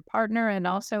and with your partner, and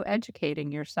also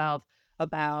educating yourself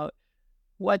about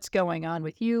what's going on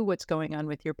with you, what's going on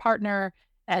with your partner,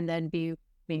 and then being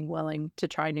willing to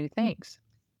try new things.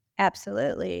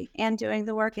 Absolutely. And doing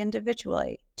the work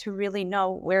individually to really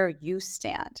know where you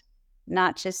stand,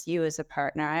 not just you as a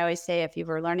partner. I always say if you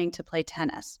were learning to play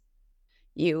tennis,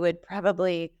 you would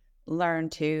probably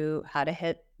learn to how to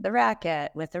hit the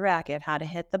racket with the racket, how to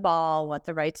hit the ball, what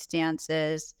the right stance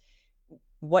is,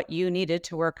 what you needed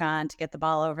to work on to get the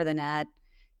ball over the net.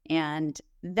 And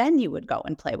then you would go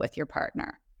and play with your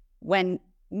partner. When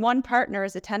one partner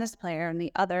is a tennis player and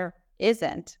the other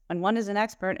isn't, when one is an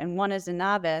expert and one is a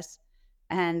novice,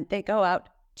 and they go out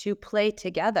to play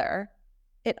together,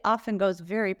 it often goes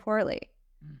very poorly.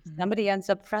 Mhm. Somebody ends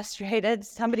up frustrated,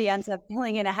 somebody ends up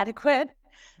feeling inadequate.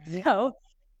 Right. So,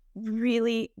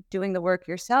 really doing the work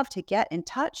yourself to get in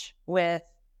touch with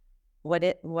what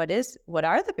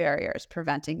are the barriers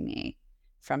preventing me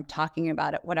from talking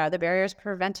about it? What are the barriers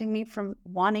preventing me from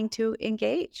wanting to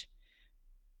engage?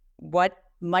 What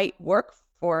might work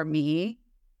for me?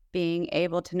 Being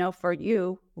able to know for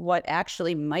you what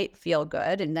actually might feel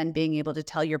good, and then being able to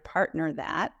tell your partner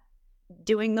that,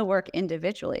 doing the work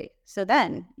individually. So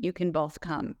then you can both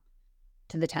come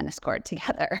to the tennis court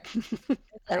together.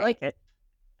 I like it.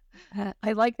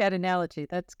 I like that analogy.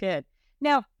 That's good.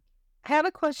 Now, I have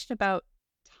a question about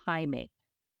timing.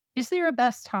 Is there a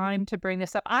best time to bring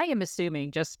this up? I am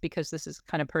assuming, just because this is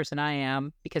the kind of person I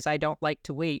am, because I don't like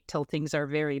to wait till things are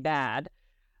very bad.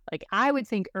 Like, I would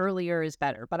think earlier is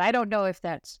better, but I don't know if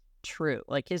that's true.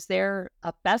 Like, is there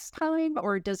a best time,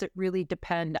 or does it really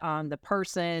depend on the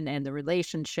person and the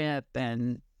relationship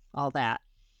and all that?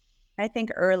 I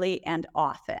think early and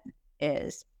often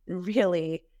is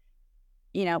really,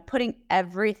 putting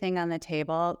everything on the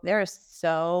table. There is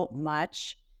so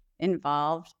much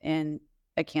involved in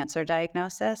a cancer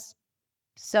diagnosis,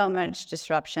 so much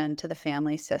disruption to the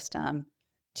family system,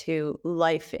 to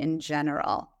life in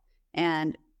general.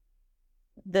 And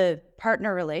the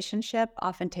partner relationship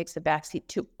often takes a backseat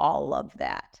to all of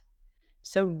that.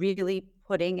 So, really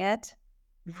putting it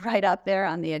right up there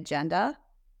on the agenda,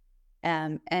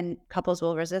 and couples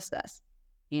will resist this.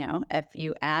 If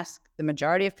you ask the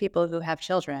majority of people who have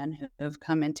children who've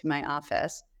come into my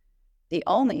office, the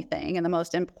only thing and the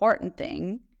most important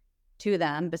thing to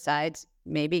them, besides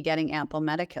maybe getting ample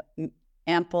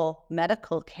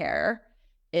medical care,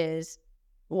 is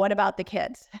what about the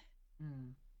kids? Mm.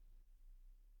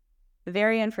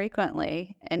 Very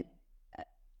infrequently, and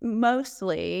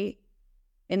mostly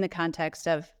in the context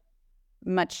of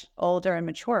much older and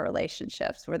mature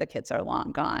relationships where the kids are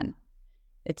long gone.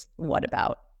 It's what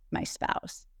about my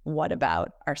spouse? What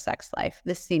about our sex life?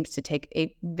 This seems to take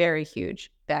a very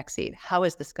huge backseat. How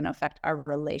is this going to affect our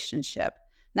relationship?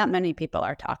 Not many people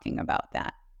are talking about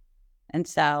that. And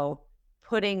so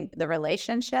putting the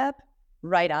relationship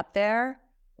right up there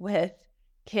with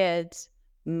kids,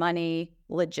 money,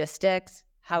 logistics,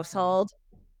 household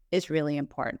is really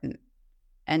important.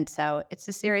 And so it's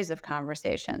a series of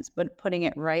conversations, but putting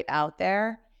it right out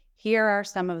there. Here are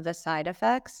some of the side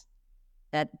effects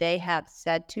that they have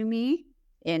said to me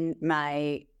in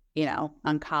my,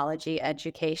 oncology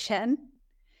education.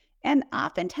 And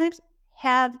oftentimes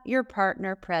have your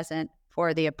partner present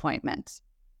for the appointments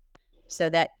so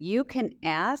that you can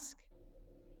ask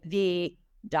the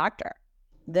doctor,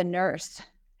 the nurse,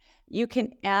 you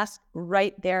can ask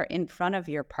right there in front of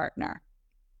your partner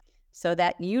so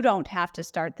that you don't have to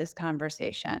start this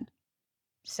conversation.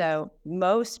 So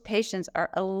most patients are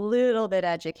a little bit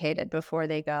educated before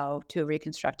they go to a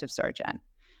reconstructive surgeon,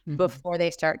 Mhm. before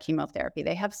they start chemotherapy.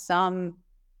 They have some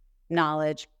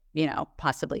knowledge,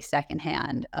 possibly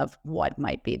secondhand of what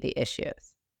might be the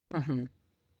issues. Mhm.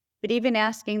 But even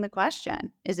asking the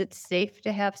question, is it safe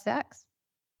to have sex?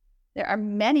 There are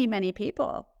many, many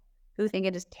people who think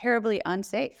it is terribly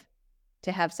unsafe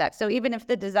to have sex. So even if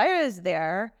the desire is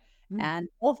there Mm. and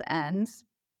both ends,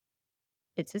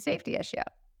 it's a safety issue.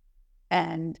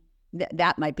 And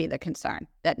that might be the concern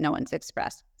that no one's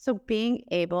expressed. So being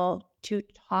able to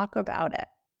talk about it,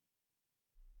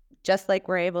 just like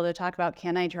we're able to talk about,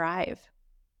 can I drive?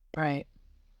 Right.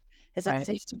 Is it Right.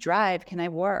 safe to drive? Can I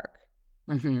work?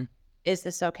 Mhm. Is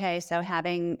this okay? So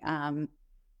having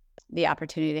the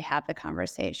opportunity to have the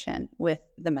conversation with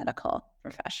the medical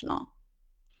professional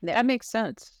there. That makes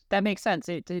sense. That makes sense.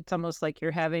 It's almost like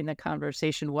you're having the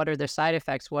conversation. What are the side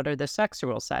effects? What are the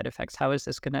sexual side effects? How is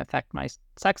this going to affect my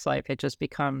sex life? It just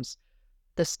becomes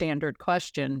the standard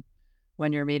question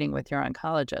when you're meeting with your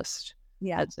oncologist.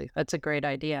 Yeah. That's a great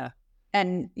idea.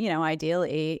 And,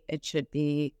 ideally, it should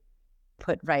be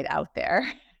put right out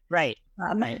there. Right.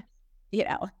 Um, Right. the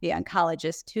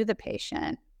oncologist to the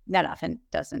patient. That often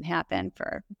doesn't happen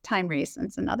for time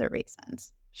reasons and other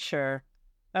reasons. Sure.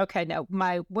 Okay. Now,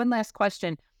 my one last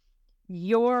question.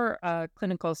 You're a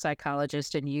clinical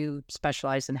psychologist and you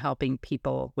specialize in helping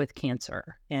people with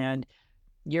cancer, and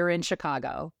you're in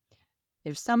Chicago.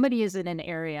 If somebody is in an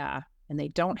area and they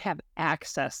don't have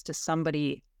access to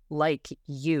somebody like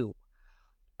you,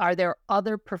 are there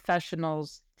other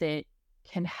professionals that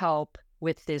can help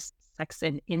with this sex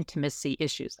and intimacy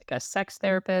issues, like a sex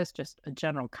therapist, just a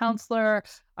general counselor?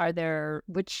 Are there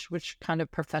which kind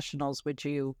of professionals would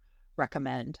you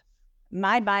recommend?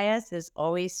 My bias is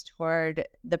always toward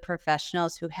the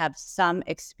professionals who have some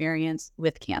experience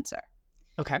with cancer.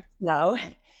 Okay. So,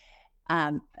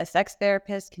 a sex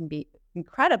therapist can be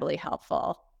incredibly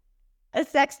helpful. A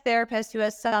sex therapist who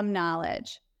has some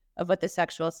knowledge of what the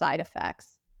sexual side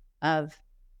effects of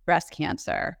breast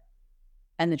cancer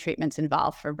and the treatments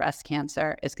involved for breast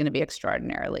cancer is going to be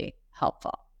extraordinarily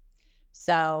helpful.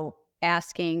 So,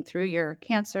 asking through your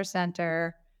cancer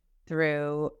center,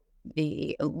 through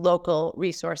the local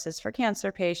resources for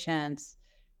cancer patients,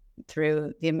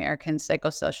 through the American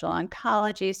Psychosocial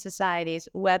Oncology Society's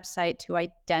website to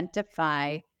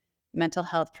identify mental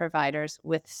health providers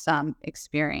with some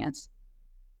experience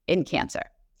in cancer.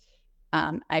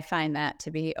 I find that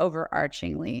to be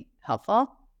overarchingly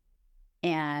helpful.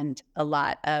 And a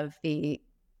lot of the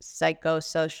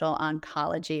psychosocial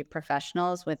oncology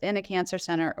professionals within a cancer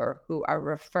center or who are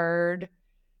referred,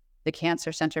 the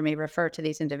cancer center may refer to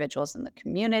these individuals in the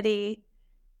community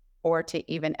or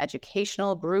to even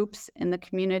educational groups in the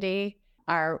community,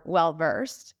 are well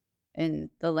versed in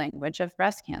the language of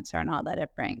breast cancer and all that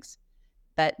it brings.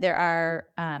 But there are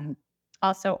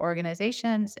also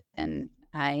organizations, and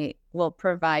I will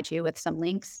provide you with some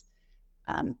links.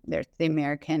 There's the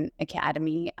American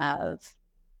Academy of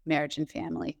Marriage and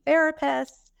Family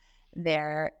Therapists.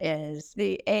 There is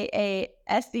the aasect.org.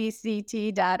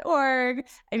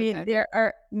 I mean, Okay. there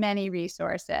are many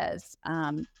resources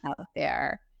out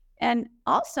there. And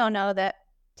also know that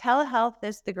telehealth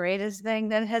is the greatest thing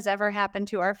that has ever happened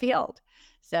to our field.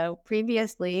 So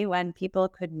previously, when people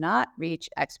could not reach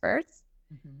experts,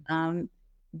 Mhm. um,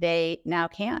 they now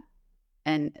can.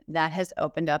 And that has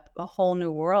opened up a whole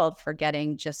new world for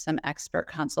getting just some expert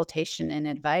consultation and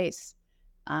advice,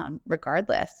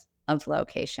 regardless of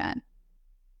location.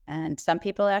 And some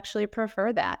people actually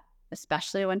prefer that,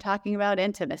 especially when talking about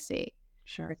intimacy. For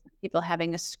Sure. some people,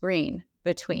 having a screen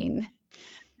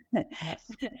Yes.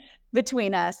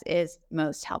 between us is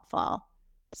most helpful.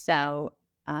 So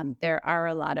there are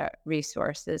a lot of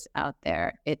resources out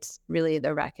there. It's really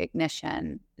the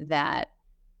recognition that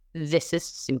this is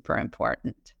super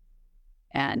important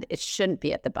and it shouldn't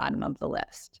be at the bottom of the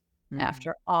list. Mhm.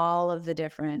 After all of the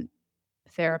different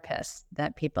therapists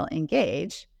that people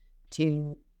engage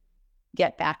to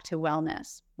get back to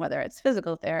wellness, whether it's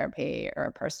physical therapy or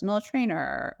a personal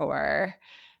trainer or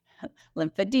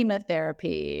lymphedema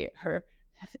therapy or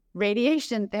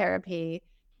radiation therapy,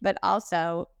 but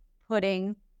also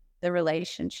putting the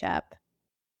relationship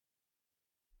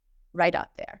right up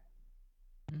there.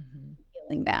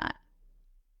 Feeling that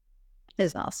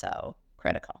is also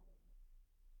critical.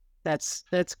 That's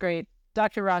great.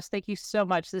 Dr. Ross, thank you so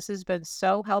much. This has been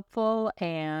so helpful,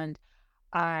 and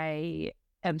I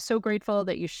am so grateful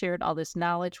that you shared all this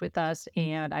knowledge with us.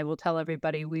 And I will tell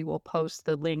everybody we will post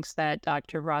the links that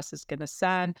Dr. Ross is going to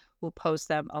send. We'll post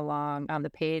them along on the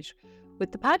page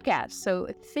with the podcast. So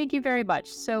thank you very much.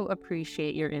 So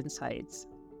appreciate your insights.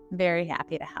 Very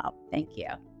happy to help. Thank you.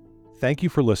 Thank you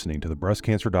for listening to the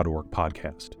breastcancer.org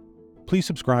podcast. Please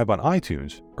subscribe on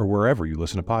iTunes or wherever you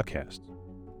listen to podcasts.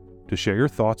 To share your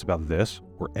thoughts about this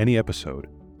or any episode,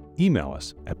 email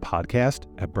us at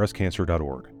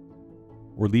podcast@breastcancer.org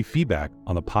or leave feedback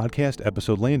on the podcast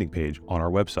episode landing page on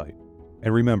our website.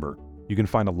 And remember, you can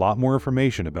find a lot more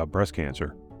information about breast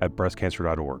cancer at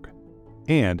breastcancer.org.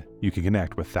 And you can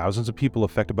connect with thousands of people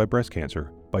affected by breast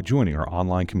cancer by joining our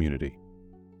online community.